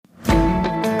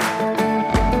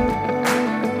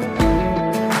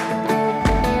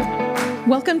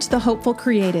Welcome to The Hopeful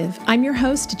Creative. I'm your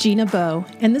host, Gina Bowe,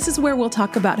 and this is where we'll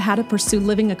talk about how to pursue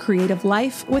living a creative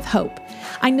life with hope.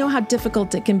 I know how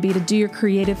difficult it can be to do your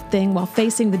creative thing while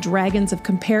facing the dragons of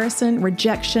comparison,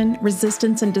 rejection,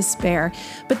 resistance, and despair,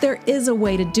 but there is a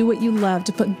way to do what you love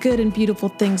to put good and beautiful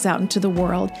things out into the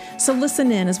world. So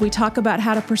listen in as we talk about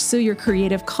how to pursue your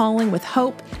creative calling with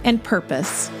hope and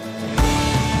purpose.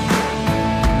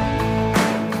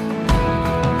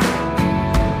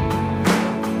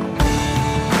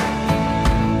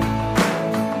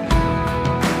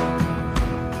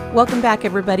 Welcome back,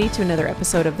 everybody, to another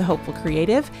episode of The Hopeful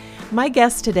Creative. My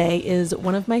guest today is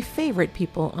one of my favorite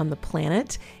people on the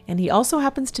planet, and he also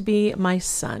happens to be my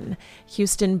son.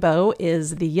 Houston Bowe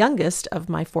is the youngest of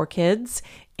my 4 kids,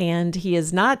 and he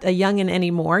is not a youngin'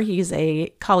 anymore. He's a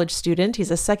college student.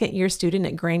 He's a second-year student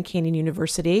at Grand Canyon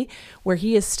University, where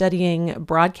he is studying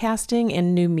broadcasting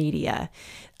and new media.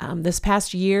 This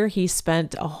past year, he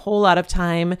spent a whole lot of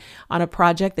time on a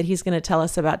project that he's going to tell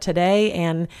us about today,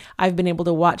 and I've been able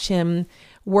to watch him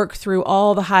work through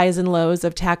all the highs and lows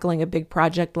of tackling a big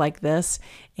project like this,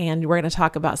 and we're going to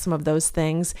talk about some of those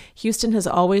things. Houston has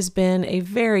always been a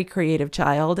very creative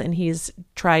child, and he's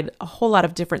tried a whole lot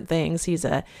of different things. He's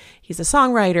a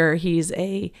songwriter, he's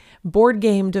a board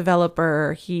game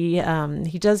developer, he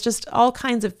does just all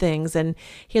kinds of things, and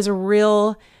he has a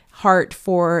real heart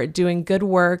for doing good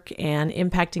work and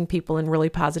impacting people in really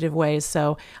positive ways.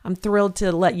 So I'm thrilled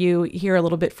to let you hear a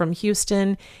little bit from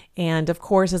Houston. And of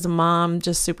course, as a mom,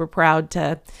 just super proud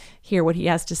to hear what he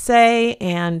has to say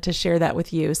and to share that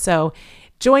with you. So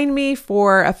join me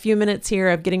for a few minutes here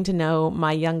of getting to know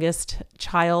my youngest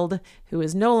child, who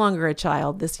is no longer a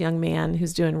child, this young man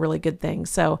who's doing really good things.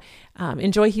 So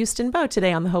enjoy Houston Bowe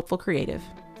today on The Hopeful Creative.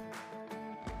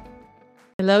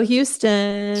 Hello,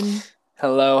 Houston.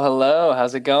 Hello.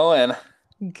 How's it going?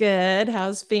 Good.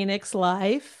 How's Phoenix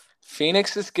life?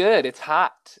 Phoenix is good. It's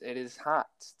hot. It is hot.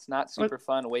 It's not super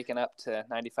fun waking up to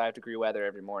 95-degree weather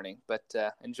every morning, but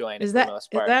enjoying it for the most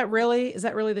part. Is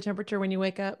that really the temperature when you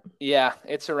wake up? Yeah,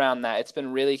 it's around that. It's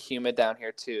been really humid down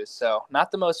here too. So not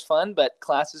the most fun, but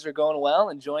classes are going well.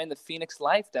 Enjoying the Phoenix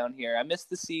life down here. I miss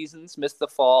the seasons, miss the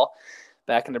fall.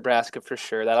 Back in Nebraska for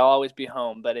sure. That'll always be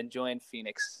home, but enjoying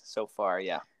Phoenix so far,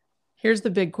 yeah. Here's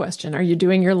the big question. Are you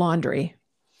doing your laundry?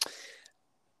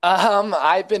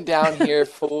 I've been down here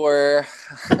for,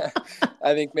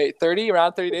 I think maybe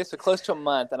around 30 days, so close to a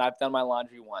month, and I've done my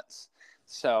laundry once.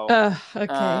 So,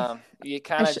 okay. You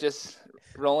kind of just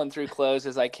rolling through clothes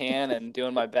as I can and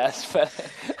doing my best, but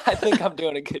I think I'm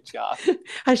doing a good job.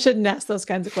 I shouldn't ask those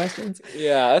kinds of questions.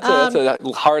 Yeah, that's a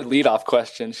hard leadoff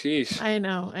question. Sheesh. I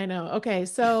know. Okay.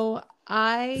 So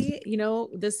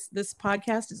this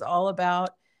podcast is all about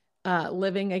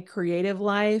living a creative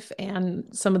life and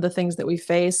some of the things that we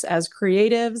face as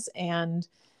creatives and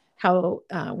how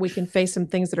we can face some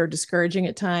things that are discouraging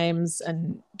at times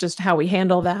and just how we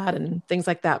handle that and things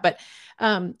like that. But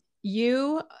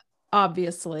you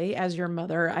obviously, as your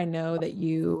mother, I know that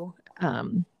you,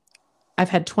 I've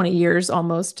had 20 years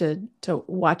almost to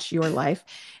watch your life,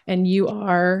 and you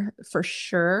are for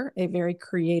sure a very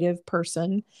creative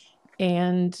person.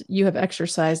 And you have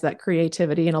exercised that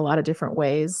creativity in a lot of different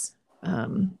ways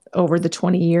over the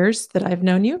 20 years that I've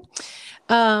known you.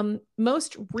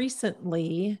 Most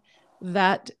recently,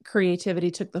 that creativity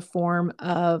took the form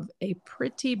of a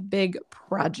pretty big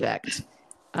project.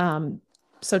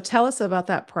 So tell us about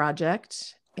that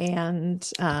project. And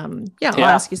I'll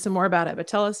ask you some more about it. But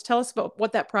tell us about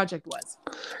what that project was.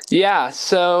 Yeah,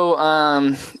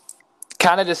 so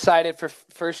kind of decided for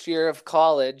first year of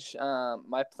college,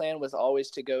 my plan was always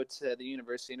to go to the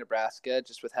University of Nebraska,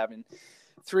 just with having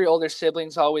 3 older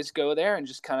siblings, always go there, and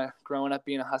just kind of growing up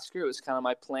being a Husker, it was kind of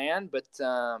my plan. But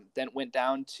then went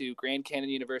down to Grand Canyon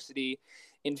University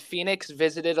in Phoenix,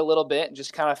 visited a little bit, and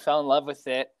just kind of fell in love with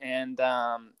it. And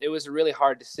it was a really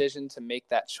hard decision to make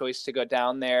that choice to go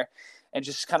down there, and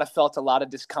just kind of felt a lot of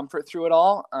discomfort through it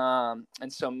all.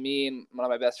 And so me and one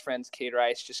of my best friends, Kate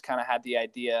Rice, just kind of had the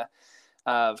idea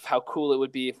of how cool it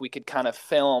would be if we could kind of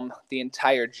film the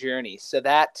entire journey. So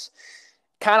that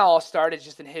kind of all started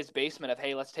just in his basement of,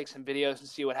 hey, let's take some videos and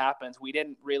see what happens. We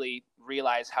didn't really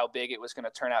realize how big it was going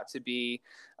to turn out to be.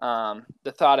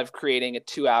 The thought of creating a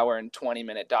 2-hour and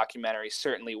 20-minute documentary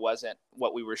certainly wasn't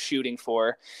what we were shooting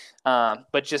for.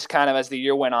 But just kind of as the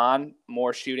year went on,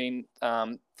 more shooting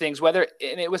things, and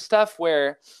it was stuff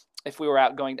where if we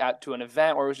were going out to an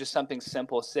event or it was just something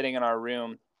simple sitting in our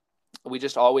room, we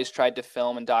just always tried to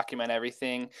film and document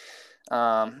everything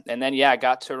And then, yeah, I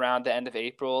got to around the end of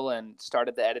April and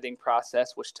started the editing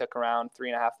process, which took around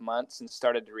 3.5 months, and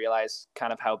started to realize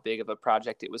kind of how big of a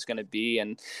project it was going to be,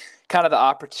 and kind of the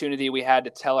opportunity we had to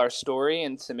tell our story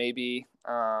and to maybe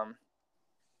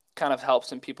kind of help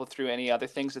some people through any other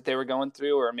things that they were going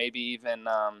through, or maybe even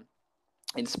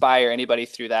inspire anybody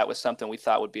through that, was something we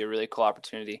thought would be a really cool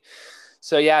opportunity.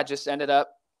 So yeah, just ended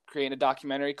up creating a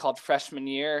documentary called Freshman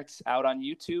Year. It's out on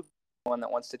YouTube, one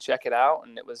that wants to check it out.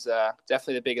 And it was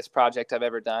definitely the biggest project I've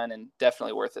ever done, and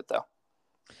definitely worth it though.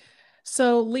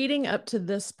 So leading up to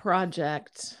this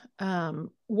project,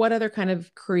 what other kind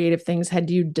of creative things had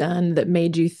you done that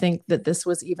made you think that this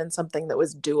was even something that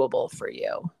was doable for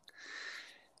you?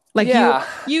 Like Yeah.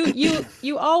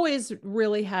 you always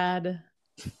really had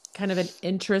kind of an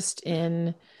interest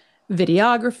in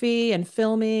videography and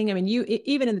filming. I mean,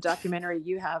 even in the documentary,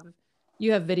 you have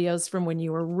videos from when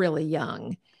you were really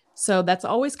young. So that's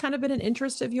always kind of been an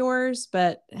interest of yours,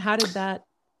 but how did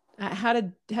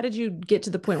you get to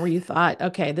the point where you thought,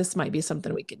 okay, this might be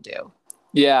something we could do?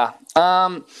 Yeah.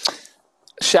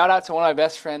 Shout out to one of my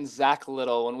best friends, Zach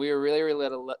Little. When we were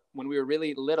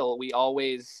really little, we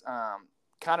always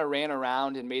kind of ran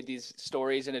around and made these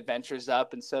stories and adventures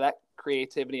up. And so that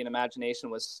creativity and imagination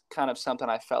was kind of something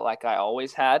I felt like I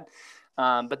always had.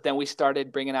 But then we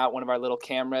started bringing out one of our little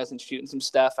cameras and shooting some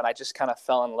stuff. And I just kind of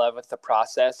fell in love with the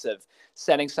process of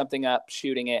setting something up,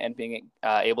 shooting it, and being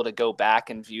able to go back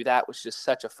and view that was just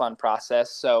such a fun process.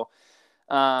 So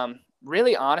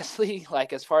really, honestly,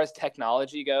 like as far as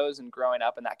technology goes and growing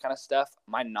up and that kind of stuff,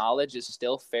 my knowledge is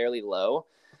still fairly low.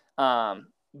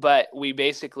 But we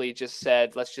basically just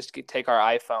said, let's just take our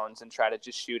iPhones and try to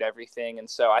just shoot everything. And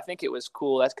so I think it was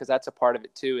cool. That's because that's a part of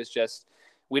it too, is just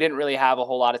we didn't really have a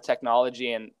whole lot of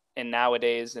technology. And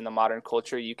nowadays in the modern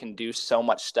culture, you can do so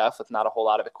much stuff with not a whole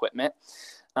lot of equipment.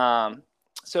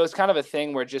 So it's kind of a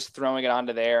thing where just throwing it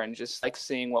onto there and just like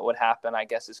seeing what would happen, I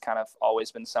guess, has kind of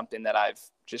always been something that I've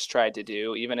just tried to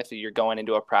do, even if you're going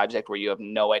into a project where you have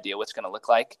no idea what's going to look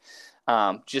like.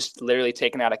 Just literally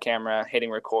taking out a camera, hitting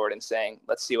record and saying,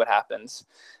 let's see what happens.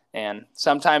 And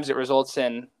sometimes it results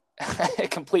in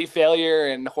complete failure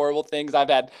and horrible things. I've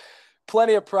had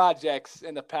plenty of projects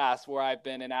in the past where I've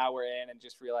been an hour in and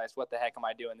just realized, what the heck am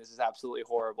I doing? This is absolutely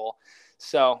horrible.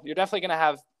 So you're definitely going to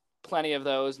have plenty of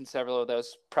those and several of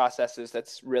those processes.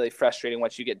 That's really frustrating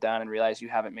once you get done and realize you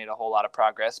haven't made a whole lot of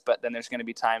progress. But then there's going to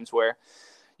be times where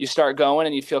you start going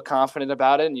and you feel confident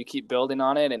about it and you keep building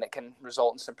on it, and it can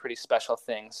result in some pretty special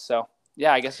things. So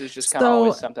yeah, I guess it was just kind of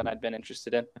always something I'd been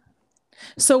interested in.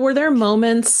 So were there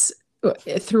moments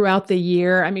throughout the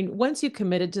year? I mean, once you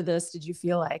committed to this, did you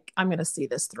feel like I'm going to see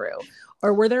this through?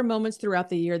 Or were there moments throughout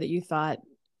the year that you thought,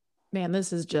 man,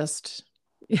 this is just,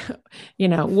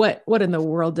 what in the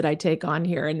world did I take on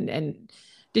here? And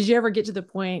did you ever get to the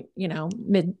point,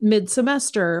 mid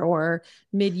semester or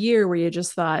mid year where you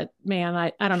just thought, man,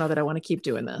 I don't know that I want to keep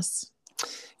doing this?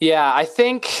 Yeah, I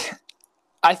think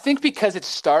because it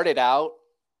started out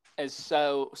as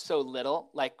so little,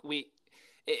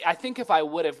 I think if I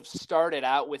would have started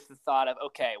out with the thought of,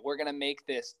 okay, we're going to make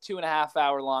this 2.5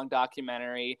 hour long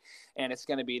documentary and it's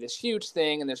going to be this huge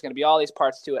thing and there's going to be all these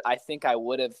parts to it, I think I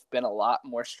would have been a lot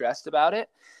more stressed about it.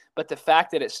 But the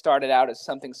fact that it started out as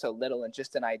something so little and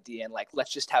just an idea and like,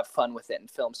 let's just have fun with it and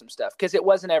film some stuff. Because it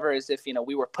wasn't ever as if,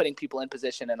 we were putting people in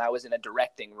position and I was in a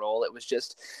directing role. It was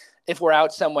just, if we're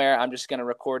out somewhere, I'm just going to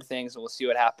record things and we'll see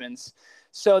what happens.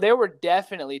 So there were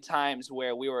definitely times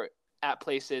where we were at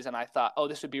places and I thought, oh,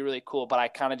 this would be really cool, but I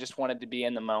kind of just wanted to be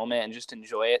in the moment and just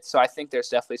enjoy it. So I think there's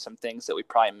definitely some things that we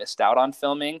probably missed out on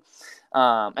filming.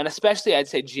 And especially I'd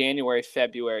say January,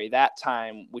 February, that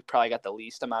time we probably got the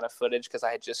least amount of footage because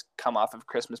I had just come off of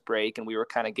Christmas break and we were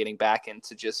kind of getting back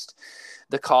into just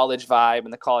the college vibe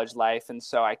and the college life. And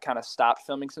so I kind of stopped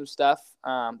filming some stuff,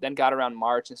 then got around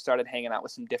March and started hanging out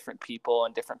with some different people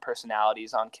and different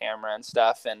personalities on camera and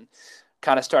stuff. And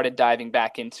kind of started diving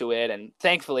back into it. And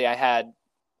thankfully I had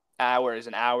hours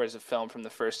and hours of film from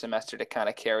the first semester to kind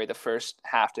of carry the first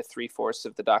half to 3/4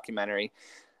 of the documentary.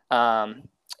 And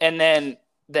then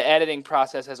the editing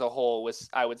process as a whole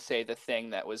was, I would say, the thing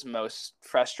that was most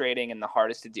frustrating and the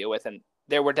hardest to deal with. And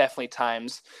there were definitely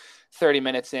times 30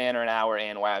 minutes in or an hour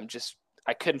in where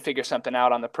I couldn't figure something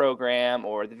out on the program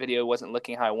or the video wasn't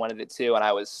looking how I wanted it to. And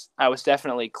I was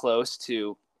definitely close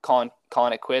to calling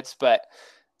it quits, but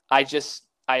I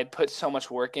had put so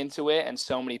much work into it and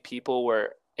so many people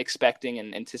were expecting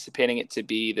and anticipating it to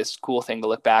be this cool thing to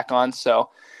look back on. So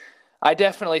I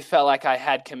definitely felt like I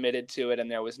had committed to it and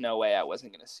there was no way I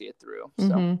wasn't going to see it through. So.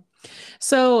 Mm-hmm.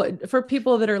 So for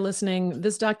people that are listening,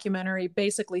 this documentary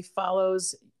basically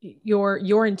follows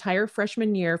your entire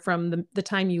freshman year from the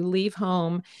time you leave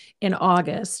home in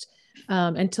August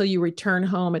until you return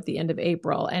home at the end of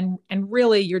April. And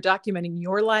really you're documenting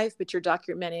your life, but you're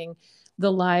documenting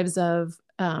the lives of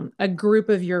a group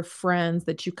of your friends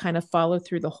that you kind of follow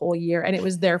through the whole year. And it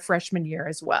was their freshman year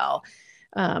as well.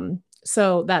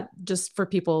 So that, just for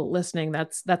people listening,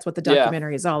 that's what the Yeah.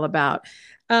 documentary is all about.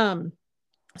 Um,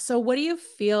 so what do you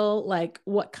feel like,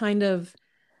 what kind of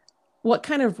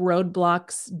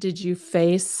roadblocks did you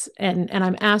face? And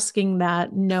I'm asking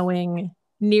that knowing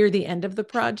near the end of the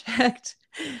project,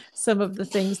 some of the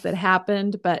things that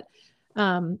happened, but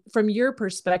from your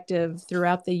perspective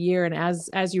throughout the year and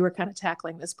as you were kind of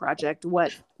tackling this project,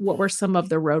 what were some of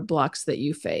the roadblocks that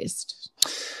you faced?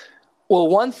 Well,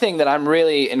 one thing that I'm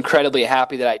really incredibly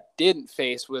happy that I didn't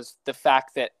face was the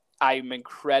fact that I'm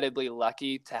incredibly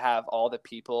lucky to have all the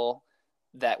people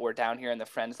that were down here and the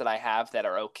friends that I have that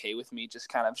are okay with me just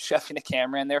kind of shoving a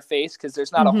camera in their face, because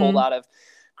there's not a whole lot of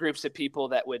groups of people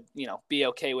that would, be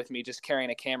okay with me just carrying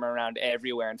a camera around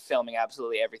everywhere and filming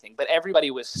absolutely everything. But everybody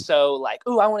was so like,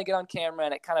 "Ooh, I want to get on camera,"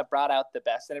 and it kind of brought out the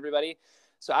best in everybody.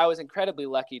 So I was incredibly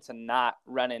lucky to not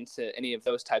run into any of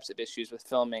those types of issues with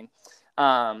filming.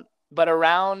 But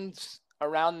around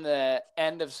the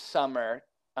end of summer,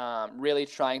 really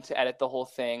trying to edit the whole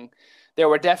thing, there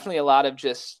were definitely a lot of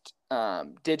just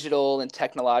digital and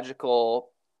technological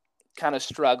kind of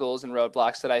struggles and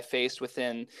roadblocks that I faced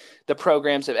within the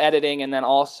programs of editing. And then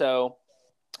also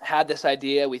had this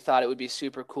idea, we thought it would be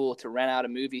super cool to rent out a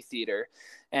movie theater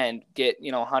and get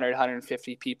 100,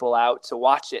 150 people out to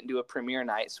watch it and do a premiere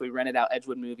night. So we rented out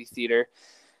Edgewood Movie Theater,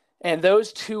 and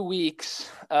those 2 weeks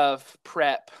of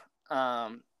prep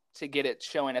to get it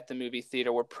showing at the movie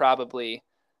theater were probably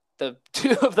the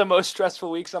two of the most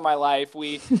stressful weeks of my life.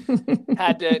 We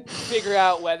had to figure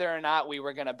out whether or not we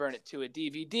were going to burn it to a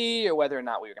DVD or whether or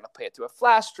not we were going to play it to a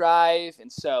flash drive.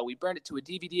 And so we burned it to a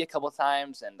DVD a couple of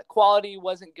times, and the quality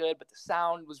wasn't good, but the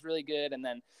sound was really good. And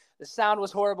then the sound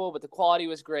was horrible, but the quality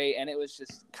was great. And it was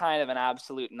just kind of an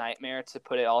absolute nightmare to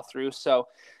put it all through. So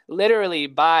literally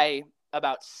by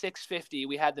about 6:50,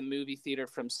 we had the movie theater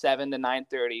from 7 to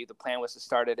 9:30. The plan was to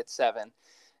start it at 7.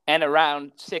 And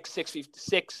around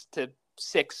 6:56 to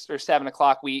 6 or 7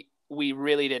 o'clock, we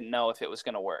really didn't know if it was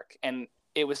going to work. And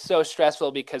it was so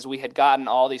stressful because we had gotten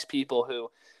all these people who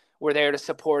were there to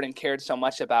support and cared so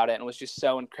much about it, and was just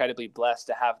so incredibly blessed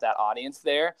to have that audience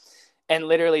there. And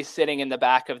literally sitting in the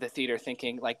back of the theater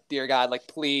thinking, like, dear God, like,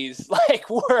 please, like,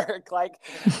 work. Like,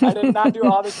 I did not do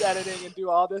all this editing and do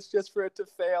all this just for it to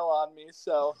fail on me.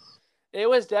 So it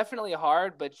was definitely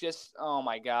hard, but just, oh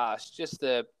my gosh, just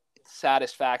the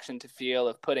satisfaction to feel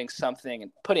of putting something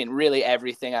and putting really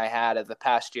everything I had of the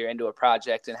past year into a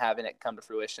project and having it come to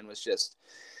fruition was just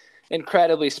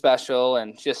incredibly special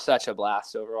and just such a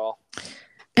blast overall.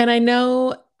 And I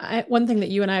know one thing that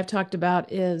you and I have talked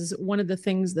about is one of the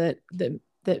things that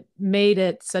made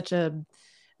it such a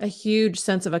huge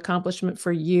sense of accomplishment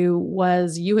for you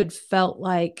was you had felt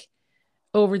like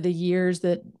over the years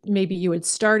that maybe you had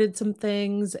started some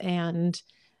things and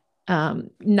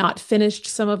not finished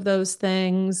some of those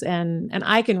things. And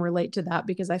I can relate to that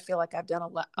because I feel like I've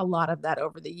done a lot of that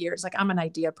over the years. Like, I'm an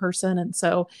idea person. And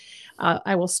so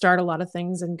I will start a lot of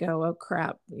things and go, oh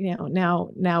crap, now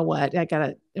what?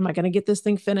 Am I going to get this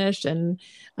thing finished? And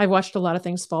I've watched a lot of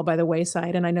things fall by the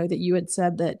wayside. And I know that you had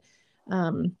said that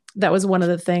that was one of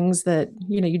the things that,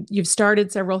 you've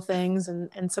started several things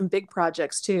and some big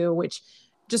projects too, which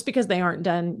just because they aren't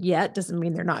done yet doesn't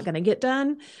mean they're not going to get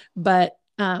done. But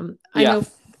I know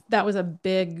that was a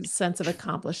big sense of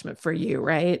accomplishment for you,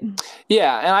 right?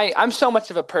 Yeah. And I'm so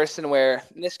much of a person where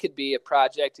this could be a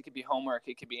project, it could be homework,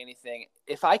 it could be anything.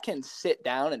 If I can sit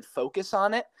down and focus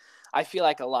on it, I feel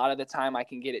like a lot of the time I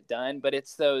can get it done. But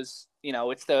it's those,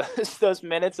 those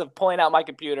minutes of pulling out my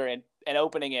computer and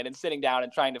opening it and sitting down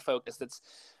and trying to focus that's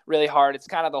really hard. It's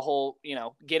kind of the whole,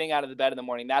 getting out of the bed in the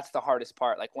morning. That's the hardest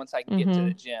part. Like, once I can get to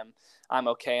the gym, I'm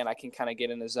okay and I can kind of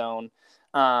get in the zone.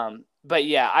 But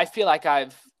yeah, I feel like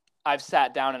I've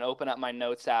sat down and opened up my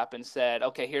notes app and said,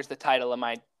 okay, here's the title of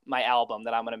my album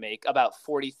that I'm going to make about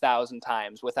 40,000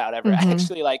 times without ever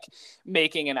actually like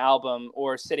making an album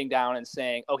or sitting down and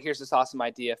saying, oh, here's this awesome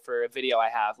idea for a video I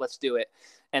have, let's do it.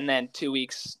 And then 2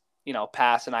 weeks,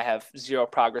 pass and I have zero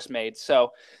progress made.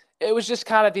 So it was just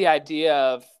kind of the idea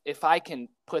of, if I can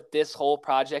put this whole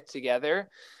project together,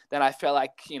 then I felt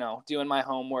like, doing my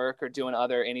homework or doing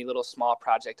any little small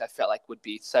project, I felt like would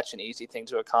be such an easy thing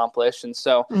to accomplish. And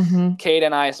so Mm-hmm. Kate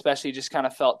and I especially just kind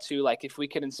of felt too, like, if we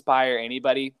could inspire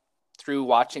anybody through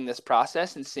watching this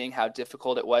process and seeing how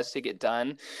difficult it was to get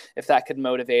done, if that could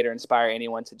motivate or inspire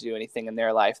anyone to do anything in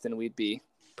their life, then we'd be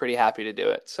pretty happy to do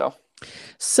it.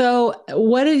 So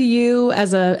what do you,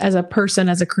 as a person,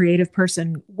 as a creative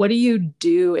person, what do you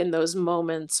do in those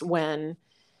moments when,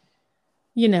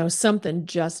 something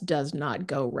just does not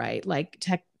go right? Like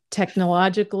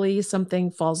technologically something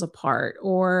falls apart,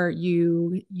 or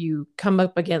you come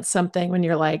up against something when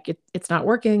you're like, it's not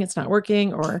working,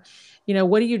 or,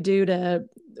 what do you do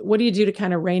to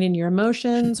kind of rein in your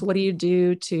emotions? What do you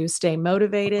do to stay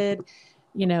motivated?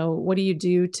 What do you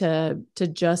do to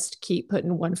just keep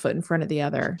putting one foot in front of the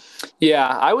other? Yeah,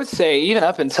 I would say even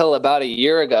up until about a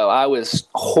year ago, I was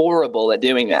horrible at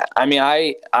doing that. I mean,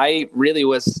 I really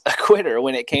was a quitter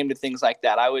when it came to things like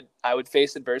that. I would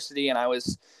face adversity, and I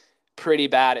was pretty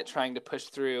bad at trying to push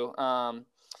through.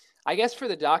 I guess for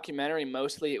the documentary,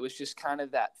 mostly it was just kind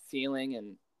of that feeling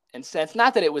and sense.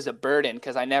 Not that it was a burden,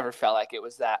 because I never felt like it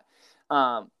was that.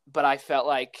 But I felt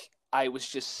like I was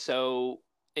just so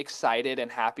excited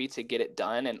and happy to get it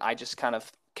done, and I just kind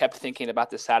of kept thinking about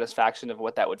the satisfaction of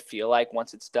what that would feel like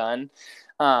once it's done.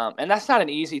 And that's not an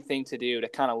easy thing to do, to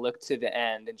kind of look to the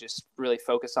end and just really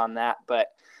focus on that. But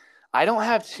I don't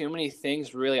have too many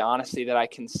things, really, honestly, that I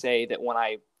can say that when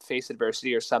I face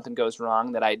adversity or something goes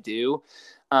wrong that I do.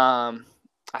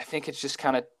 I think it's just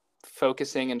kind of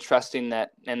focusing and trusting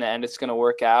that in the end it's going to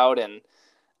work out. And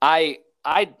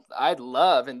I'd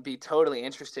love and be totally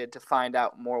interested to find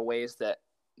out more ways that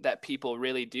people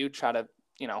really do try to,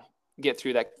 get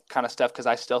through that kind of stuff, because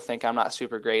I still think I'm not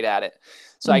super great at it.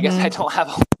 So I guess I don't have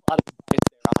a whole lot of advice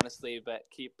there, honestly, but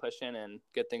keep pushing and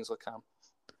good things will come.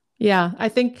 Yeah, I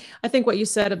think what you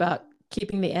said about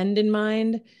keeping the end in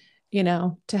mind,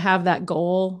 to have that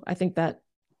goal, I think that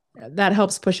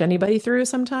helps push anybody through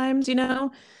sometimes. Yeah.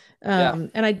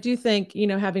 And I do think,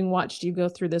 having watched you go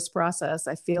through this process,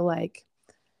 I feel like,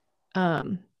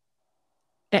 um,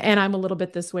 and I'm a little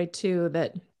bit this way too,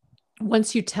 that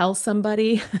once you tell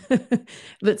somebody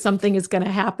that something is going to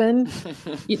happen,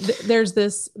 there's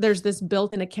this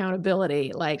built-in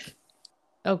accountability. Like,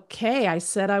 okay, I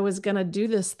said I was going to do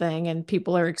this thing, and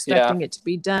people are Yeah. expecting it to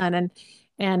be done.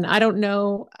 And I don't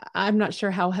know, I'm not sure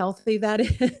how healthy that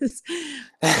is,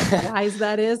 wise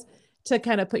that is, to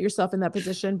kind of put yourself in that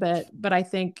position. But I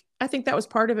think that was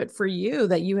part of it for you,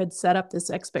 that you had set up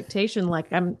this expectation,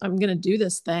 like, I'm going to do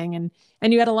this thing.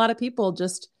 And you had a lot of people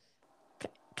just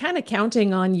kind of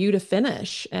counting on you to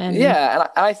finish. And Yeah. And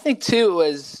I think too,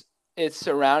 it's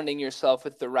surrounding yourself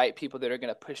with the right people that are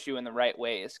going to push you in the right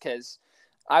ways. Cause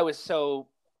I was so,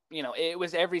 it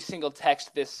was every single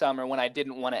text this summer when I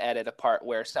didn't want to edit a part,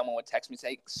 where someone would text me,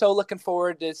 say, so looking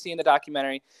forward to seeing the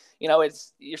documentary.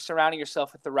 You're surrounding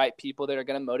yourself with the right people that are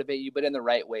going to motivate you, but in the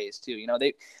right ways too.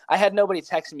 I had nobody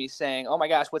texting me saying, oh my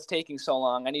gosh, what's taking so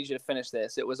long? I need you to finish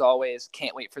this. It was always,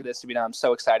 can't wait for this to be done. I'm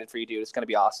so excited for you, dude. It's going to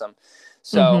be awesome.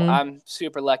 So mhm. I'm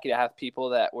super lucky to have people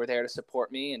that were there to support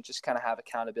me and just kind of have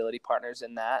accountability partners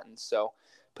in that. And so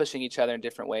pushing each other in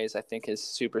different ways, I think, is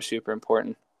super, super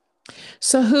important.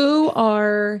 So who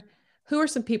are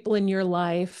some people in your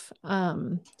life,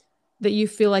 that you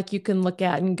feel like you can look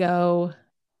at and go,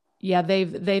 yeah,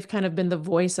 they've kind of been the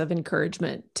voice of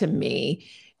encouragement to me.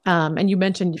 And you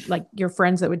mentioned like your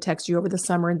friends that would text you over the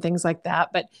summer and things like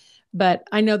that. But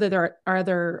I know that there are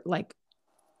other like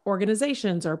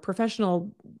organizations or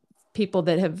professional people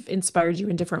that have inspired you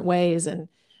in different ways. And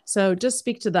so just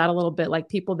speak to that a little bit, like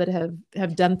people that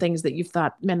have done things that you've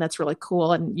thought, man, that's really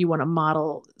cool, and you want to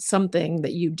model something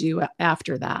that you do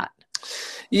after that.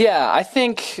 Yeah, I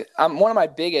think one of my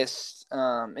biggest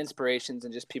inspirations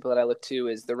and just people that I look to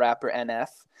is the rapper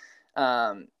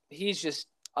NF. He's just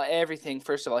everything.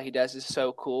 First of all, he does is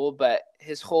so cool, but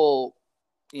his whole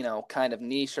kind of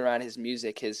niche around his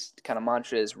music, his kind of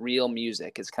mantra is real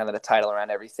music is kind of the title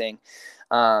around everything.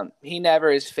 He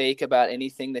never is fake about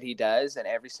anything that he does, and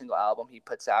every single album he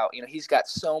puts out, he's got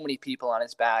so many people on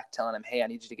his back telling him, hey, I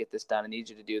need you to get this done. I need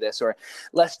you to do this, or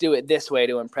let's do it this way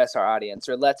to impress our audience,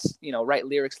 or let's, write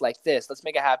lyrics like this. Let's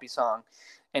make a happy song.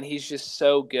 And he's just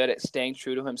so good at staying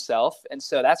true to himself. And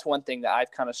so that's one thing that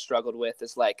I've kind of struggled with,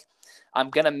 is like, I'm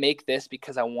going to make this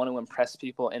because I want to impress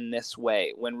people in this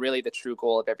way, when really the true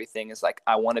goal of everything is like,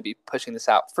 I want to be pushing this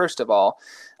out, first of all,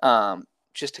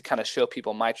 just to kind of show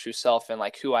people my true self and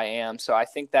like who I am. So I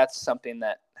think that's something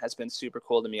that has been super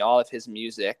cool to me. All of his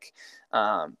music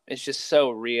is just so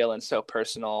real and so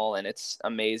personal, and it's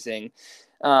amazing.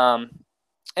 And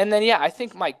then, yeah, I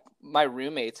think my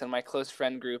roommates and my close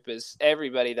friend group is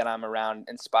everybody that I'm around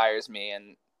inspires me.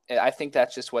 And I think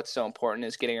that's just what's so important,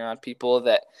 is getting around people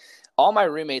that all my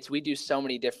roommates, we do so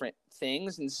many different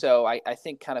things. And so I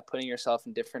think kind of putting yourself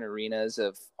in different arenas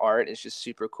of art is just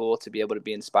super cool to be able to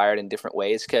be inspired in different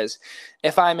ways. Because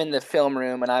if I'm in the film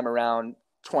room and I'm around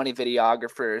 20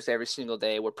 videographers every single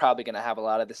day, we're probably going to have a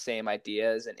lot of the same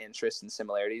ideas and interests and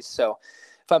similarities. So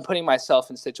if I'm putting myself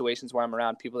in situations where I'm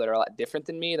around people that are a lot different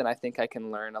than me, then I think I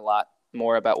can learn a lot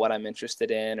more about what I'm interested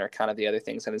in, or kind of the other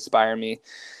things that inspire me.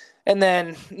 And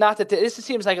then, not that this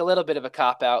seems like a little bit of a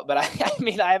cop-out, but I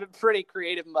mean, I have a pretty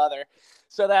creative mother,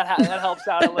 so that helps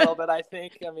out a little bit, I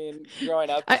think. I mean, growing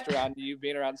up just around you,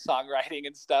 being around songwriting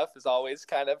and stuff has always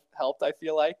kind of helped, I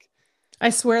feel like.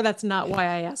 I swear that's not why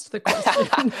I asked the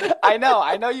question. I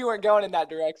know you weren't going in that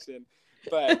direction,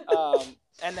 but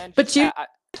and then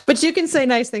but you can say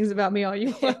nice things about me all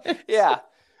you want. Yeah.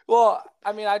 Well,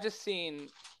 I mean, I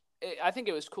think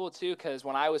it was cool too, because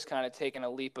when I was kind of taking a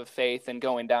leap of faith and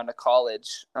going down to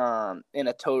college in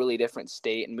a totally different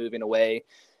state and moving away,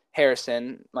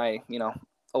 Harrison, my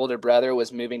older brother,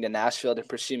 was moving to Nashville to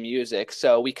pursue music.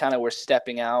 So we kind of were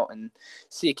stepping out and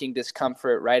seeking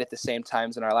discomfort right at the same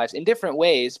times in our lives in different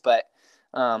ways. But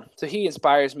so he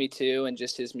inspires me too, and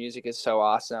just his music is so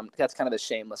awesome. That's kind of a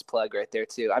shameless plug right there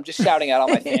too. I'm just shouting out all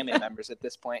my family members at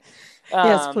this point.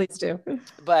 Yes, please do.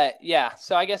 But yeah,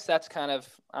 so I guess that's kind of,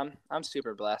 I'm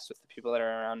super blessed with the people that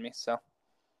are around me.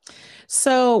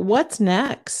 So what's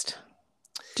next?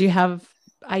 Do you have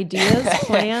ideas,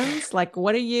 plans? Like,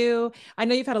 what are you? I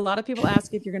know you've had a lot of people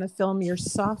ask if you're going to film your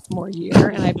sophomore year,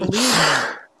 and I believe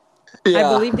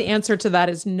the answer to that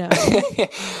is no.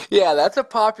 Yeah, that's a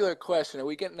popular question. Are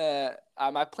we getting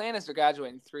my plan is to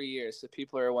graduate in 3 years. So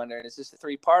people are wondering, is this a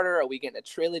 3-parter? Are we getting a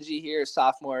trilogy here,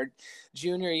 sophomore,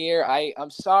 junior year?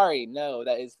 I'm sorry. No,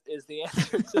 that is the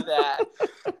answer to that.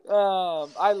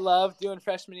 I love doing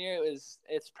freshman year.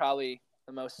 It's probably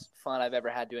the most fun I've ever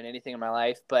had doing anything in my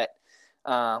life, but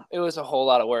it was a whole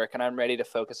lot of work, and I'm ready to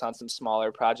focus on some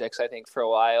smaller projects, I think, for a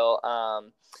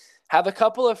while. Have a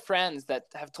couple of friends that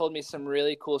have told me some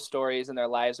really cool stories in their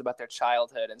lives about their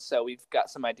childhood. And so we've got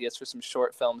some ideas for some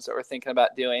short films that we're thinking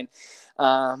about doing.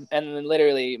 And then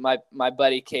literally my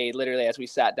buddy Cade, literally as we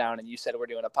sat down and you said we're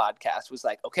doing a podcast, was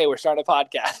like, okay, we're starting a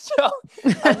podcast. So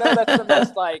I know that's the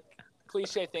most like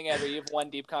cliche thing ever. You have one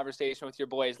deep conversation with your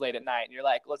boys late at night and you're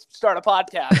like, let's start a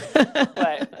podcast.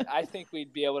 But I think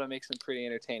we'd be able to make some pretty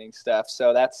entertaining stuff.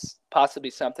 So that's possibly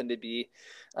something to be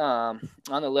on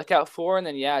the lookout for. And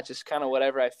then, yeah, just kind of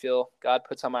whatever I feel God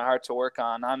puts on my heart to work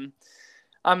on. I'm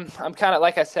kind of,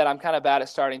 like I said, I'm kind of bad at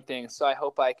starting things. So I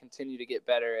hope I continue to get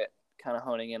better at kind of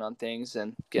honing in on things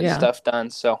and getting stuff done.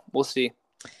 So we'll see.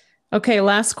 Okay,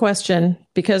 last question,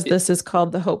 because this is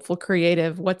called the Hopeful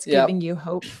Creative. What's giving you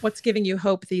hope? What's giving you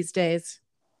hope these days?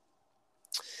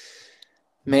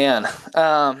 Man,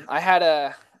 I had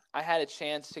a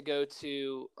chance to go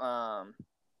to a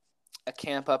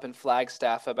camp up in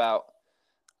Flagstaff about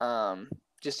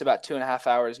just about 2.5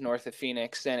 hours north of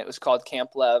Phoenix, and it was called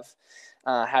Camp Love.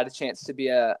 Had a chance to be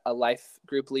a life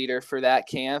group leader for that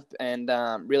camp, and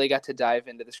really got to dive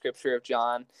into the scripture of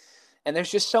John. And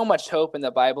there's just so much hope in the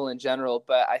Bible in general,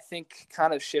 but I think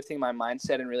kind of shifting my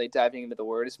mindset and really diving into the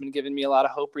Word has been giving me a lot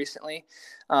of hope recently.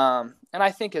 And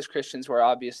I think as Christians, we're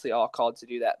obviously all called to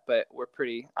do that, but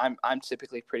I'm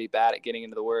typically pretty bad at getting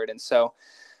into the Word. And so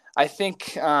I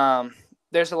think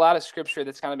there's a lot of scripture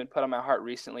that's kind of been put on my heart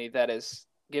recently that has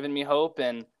given me hope.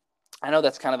 And I know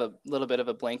that's kind of a little bit of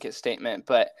a blanket statement,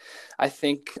 but I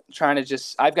think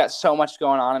I've got so much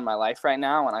going on in my life right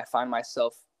now, and I find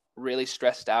myself really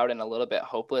stressed out and a little bit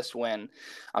hopeless when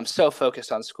I'm so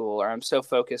focused on school, or I'm so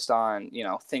focused on,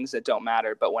 things that don't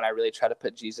matter. But when I really try to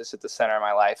put Jesus at the center of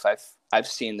my life, I've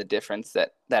seen the difference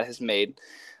that has made.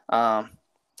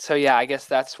 So yeah, I guess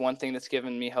that's one thing that's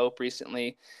given me hope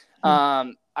recently.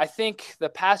 I think the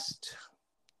past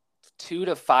 2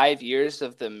 to 5 years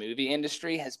of the movie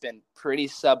industry has been pretty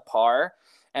subpar,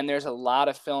 and there's a lot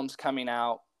of films coming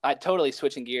out. I totally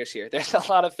switching gears here. There's a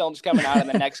lot of films coming out in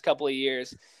the next couple of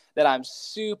years that I'm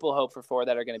super hopeful for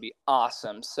that are going to be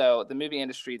awesome. So the movie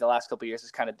industry the last couple of years has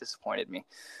kind of disappointed me.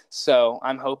 So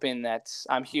I'm hoping that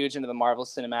I'm huge into the Marvel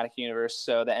Cinematic Universe.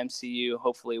 So the MCU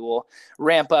hopefully will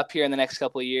ramp up here in the next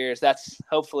couple of years. That's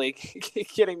hopefully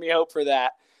getting me hope for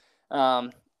that.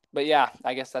 but yeah,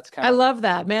 I guess that's kind I of, love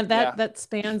that, man. yeah. That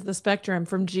spans the spectrum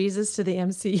from Jesus to the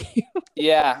MCU.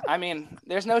 Yeah. I mean,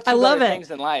 there's no I two love better it.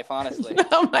 things in life, honestly.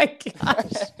 Oh my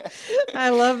gosh. I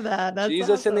love that. That's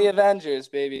Jesus and the awesome. Avengers,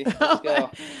 baby. Let's go.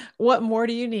 What more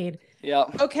do you need?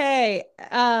 Yep. Okay.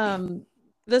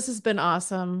 This has been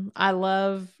awesome. I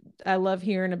love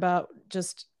hearing about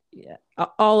just yeah,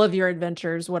 all of your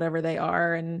adventures, whatever they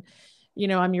are. And,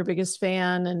 I'm your biggest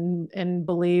fan and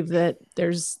believe that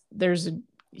there's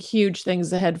huge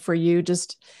things ahead for you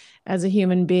just as a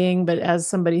human being, but as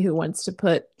somebody who wants to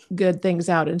put good things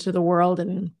out into the world.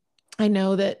 And I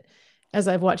know that as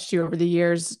I've watched you over the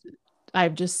years,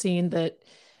 I've just seen that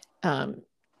um,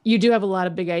 you do have a lot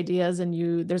of big ideas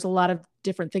and there's a lot of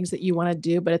different things that you want to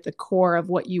do, but at the core of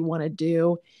what you want to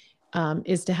do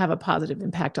is to have a positive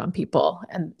impact on people.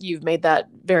 And you've made that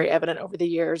very evident over the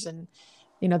years. And,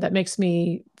 that makes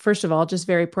me, first of all, just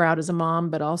very proud as a mom,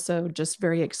 but also just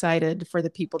very excited for the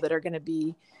people that are going to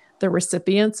be the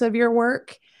recipients of your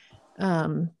work.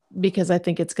 Because I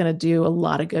think it's going to do a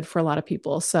lot of good for a lot of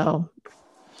people. So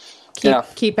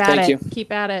keep at Thank it. you.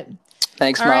 Keep at it.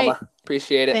 Thanks, All Mama. right.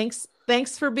 Appreciate it.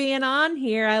 Thanks for being on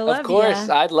here. I love you. Of course.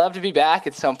 I'd love to be back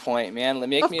at some point, man.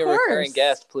 Make Of me a recurring course.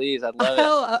 guest, please. I'd love it.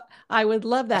 Oh, I would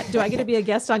love that. Do I get to be a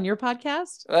guest on your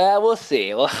podcast? Well, we'll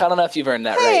see. Well, I don't know if you've earned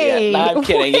that right Hey, yet. No, I'm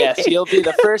kidding. wait. Yes, you'll be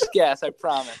the first guest, I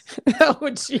promise. Oh,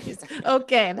 jeez.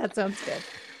 Okay, that sounds good.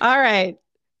 All right.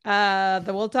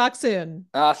 Then we'll talk soon.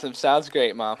 Awesome. Sounds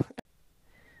great, Mom.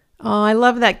 Oh, I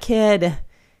love that kid.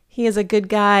 He is a good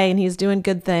guy and he's doing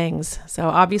good things. So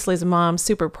obviously as a mom,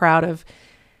 super proud of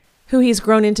who he's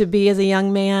grown into be as a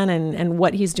young man and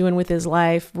what he's doing with his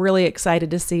life. Really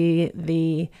excited to see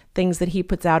the things that he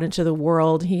puts out into the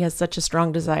world. He has such a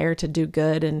strong desire to do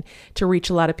good and to reach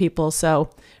a lot of people. So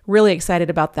really excited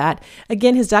about that.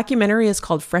 Again, his documentary is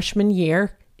called Freshman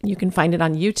Year. You can find it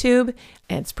on YouTube.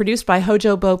 It's produced by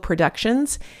Hojobo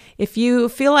Productions. If you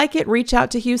feel like it, reach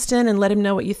out to Houston and let him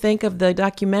know what you think of the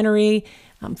documentary.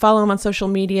 Follow him on social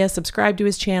media, subscribe to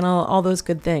his channel, all those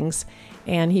good things.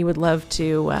 And he would love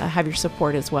to have your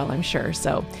support as well, I'm sure.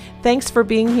 So thanks for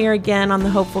being here again on The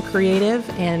Hopeful Creative,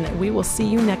 and we will see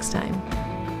you next time.